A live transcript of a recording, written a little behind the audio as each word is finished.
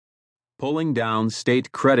Pulling Down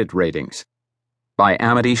State Credit Ratings by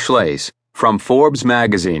Amity Shlaes from Forbes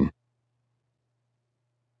magazine.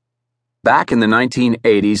 Back in the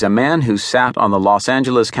 1980s, a man who sat on the Los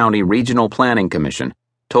Angeles County Regional Planning Commission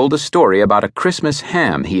told a story about a Christmas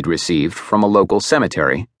ham he'd received from a local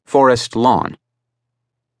cemetery, Forest Lawn.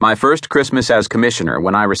 My first Christmas as commissioner,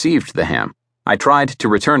 when I received the ham, I tried to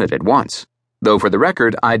return it at once, though for the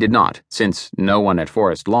record I did not, since no one at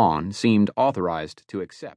Forest Lawn seemed authorized to accept.